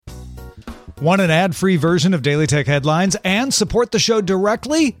Want an ad-free version of Daily Tech Headlines and support the show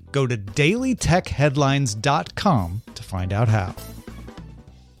directly? Go to dailytechheadlines.com to find out how.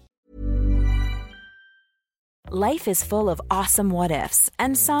 Life is full of awesome what-ifs,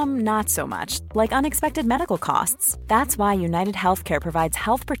 and some not so much, like unexpected medical costs. That's why United Healthcare provides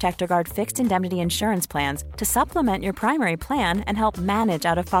Health Protector Guard fixed indemnity insurance plans to supplement your primary plan and help manage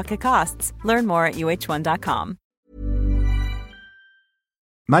out-of-pocket costs. Learn more at uh1.com.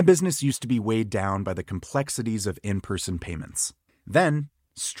 My business used to be weighed down by the complexities of in-person payments. Then,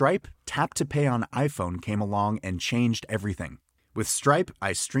 Stripe Tap to Pay on iPhone came along and changed everything. With Stripe,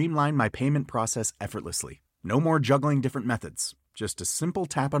 I streamlined my payment process effortlessly. No more juggling different methods. Just a simple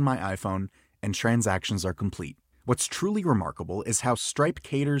tap on my iPhone and transactions are complete. What's truly remarkable is how Stripe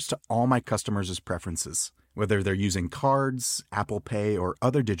caters to all my customers' preferences. Whether they're using cards, Apple Pay, or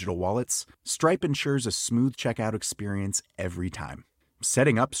other digital wallets, Stripe ensures a smooth checkout experience every time.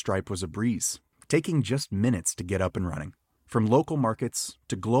 Setting up Stripe was a breeze, taking just minutes to get up and running. From local markets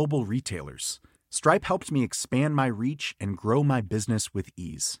to global retailers, Stripe helped me expand my reach and grow my business with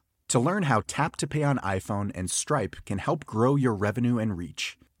ease. To learn how Tap to Pay on iPhone and Stripe can help grow your revenue and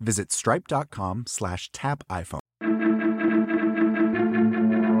reach, visit stripe.com/tapiphone.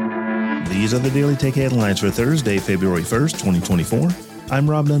 These are the Daily Tech Headlines for Thursday, February 1st, 2024. I'm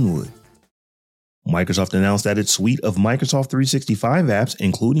Rob Dunwood. Microsoft announced that its suite of Microsoft 365 apps,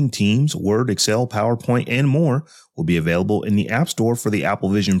 including Teams, Word, Excel, PowerPoint, and more, will be available in the App Store for the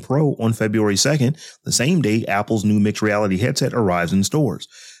Apple Vision Pro on February 2nd, the same day Apple's new mixed reality headset arrives in stores.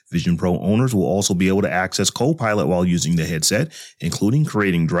 Vision Pro owners will also be able to access Copilot while using the headset, including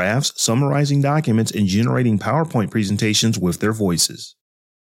creating drafts, summarizing documents, and generating PowerPoint presentations with their voices.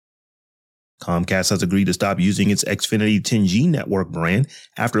 Comcast has agreed to stop using its Xfinity 10G network brand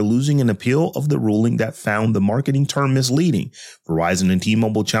after losing an appeal of the ruling that found the marketing term misleading. Verizon and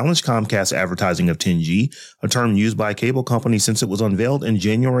T-Mobile challenged Comcast's advertising of 10G, a term used by a cable company since it was unveiled in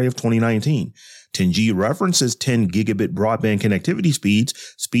January of 2019. 10G references 10 gigabit broadband connectivity speeds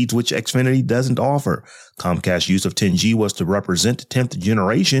which Xfinity doesn't offer. Comcast's use of 10G was to represent 10th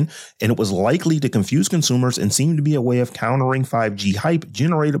generation, and it was likely to confuse consumers and seemed to be a way of countering 5G hype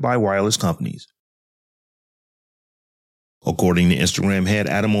generated by wireless companies. According to Instagram head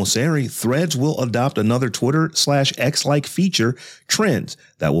Adam Mosseri, Threads will adopt another Twitter/X-like feature, Trends,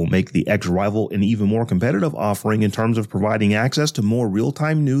 that will make the X rival an even more competitive offering in terms of providing access to more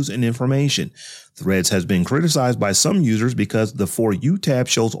real-time news and information. Threads has been criticized by some users because the For You tab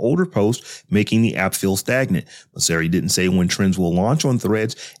shows older posts, making the app feel stagnant. Mosseri didn't say when Trends will launch on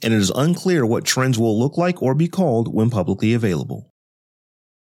Threads, and it is unclear what Trends will look like or be called when publicly available.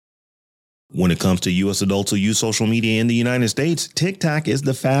 When it comes to U.S. adults who use social media in the United States, TikTok is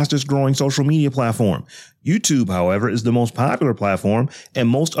the fastest growing social media platform. YouTube, however, is the most popular platform, and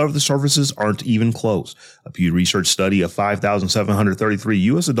most other services aren't even close. A Pew Research study of 5,733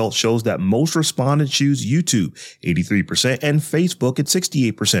 U.S. adults shows that most respondents choose YouTube, 83%, and Facebook at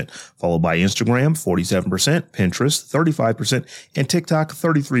 68%, followed by Instagram, 47%, Pinterest, 35%, and TikTok,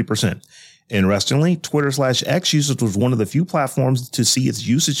 33%. Interestingly, Twitter/X usage was one of the few platforms to see its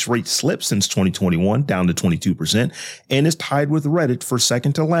usage rate slip since 2021, down to 22%, and is tied with Reddit for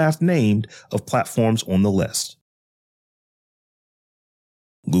second to last named of platforms on the list.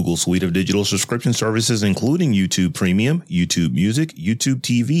 Google's suite of digital subscription services, including YouTube Premium, YouTube Music, YouTube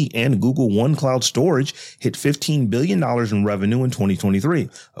TV, and Google One Cloud Storage, hit $15 billion in revenue in 2023,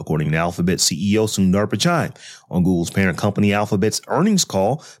 according to Alphabet CEO Sundar Pichai. On Google's parent company Alphabet's earnings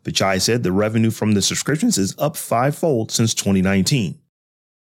call, Pichai said the revenue from the subscriptions is up fivefold since 2019.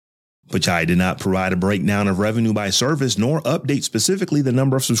 Pichai did not provide a breakdown of revenue by service nor update specifically the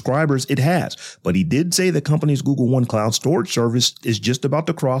number of subscribers it has, but he did say the company's Google One Cloud Storage service is just about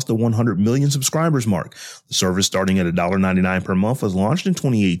to cross the 100 million subscribers mark. The service, starting at $1.99 per month, was launched in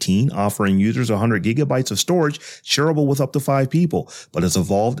 2018, offering users 100 gigabytes of storage shareable with up to 5 people, but has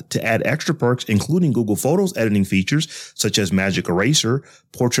evolved to add extra perks, including Google Photos editing features such as Magic Eraser,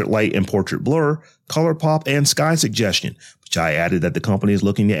 Portrait Light and Portrait Blur, Color Pop, and Sky Suggestion. Pichai added that the company is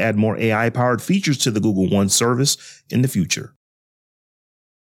looking to add more AI-powered features to the Google One service in the future.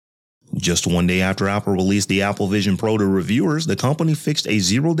 Just one day after Apple released the Apple Vision Pro to reviewers, the company fixed a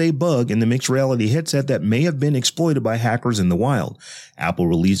zero-day bug in the mixed reality headset that may have been exploited by hackers in the wild. Apple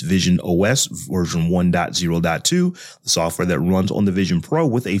released Vision OS version 1.0.2, the software that runs on the Vision Pro,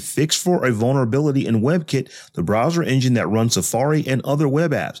 with a fix for a vulnerability in WebKit, the browser engine that runs Safari and other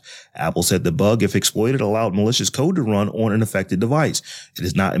web apps. Apple said the bug, if exploited, allowed malicious code to run on an affected device. It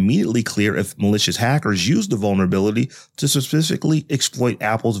is not immediately clear if malicious hackers used the vulnerability to specifically exploit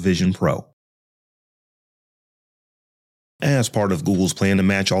Apple's Vision Pro. As part of Google's plan to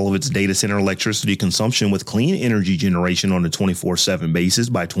match all of its data center electricity consumption with clean energy generation on a 24/7 basis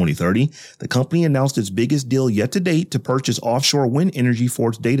by 2030, the company announced its biggest deal yet to date to purchase offshore wind energy for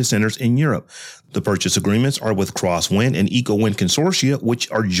its data centers in Europe. The purchase agreements are with Crosswind and EcoWind Consortia,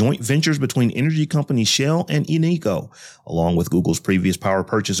 which are joint ventures between energy companies Shell and Eneco. Along with Google's previous power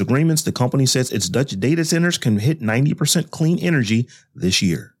purchase agreements, the company says its Dutch data centers can hit 90% clean energy this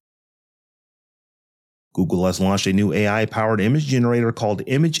year. Google has launched a new AI-powered image generator called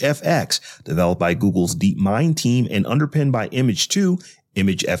ImageFX, developed by Google's DeepMind team and underpinned by Image2.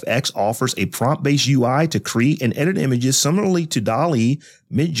 ImageFX offers a prompt-based UI to create and edit images similarly to DALL-E,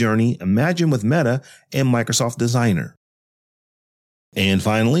 Midjourney, Imagine with Meta, and Microsoft Designer. And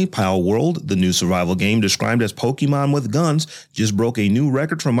finally, Pal World, the new survival game described as Pokemon with guns, just broke a new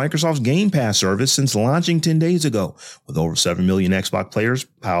record for Microsoft's Game Pass service since launching 10 days ago. With over 7 million Xbox players,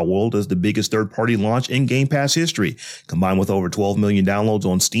 Pal World is the biggest third-party launch in Game Pass history. Combined with over 12 million downloads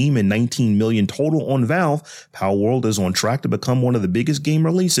on Steam and 19 million total on Valve, Pal World is on track to become one of the biggest game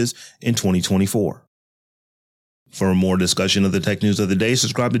releases in 2024. For more discussion of the tech news of the day,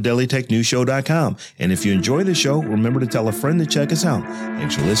 subscribe to dailytechnewsshow.com. And if you enjoy the show, remember to tell a friend to check us out.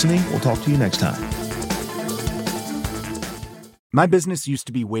 Thanks for listening. We'll talk to you next time. My business used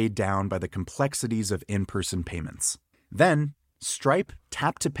to be weighed down by the complexities of in-person payments. Then, Stripe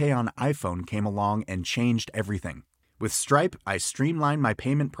Tap to Pay on iPhone came along and changed everything. With Stripe, I streamlined my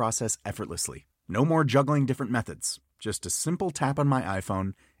payment process effortlessly. No more juggling different methods. Just a simple tap on my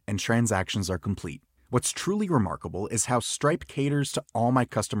iPhone and transactions are complete. What's truly remarkable is how Stripe caters to all my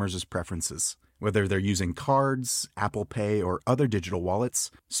customers' preferences. Whether they're using cards, Apple Pay, or other digital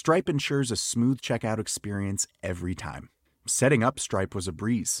wallets, Stripe ensures a smooth checkout experience every time. Setting up Stripe was a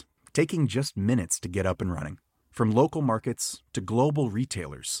breeze, taking just minutes to get up and running. From local markets to global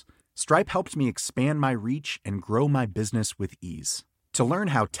retailers, Stripe helped me expand my reach and grow my business with ease. To learn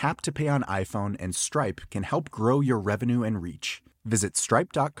how Tap to Pay on iPhone and Stripe can help grow your revenue and reach, visit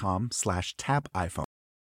stripe.com/tapiphone.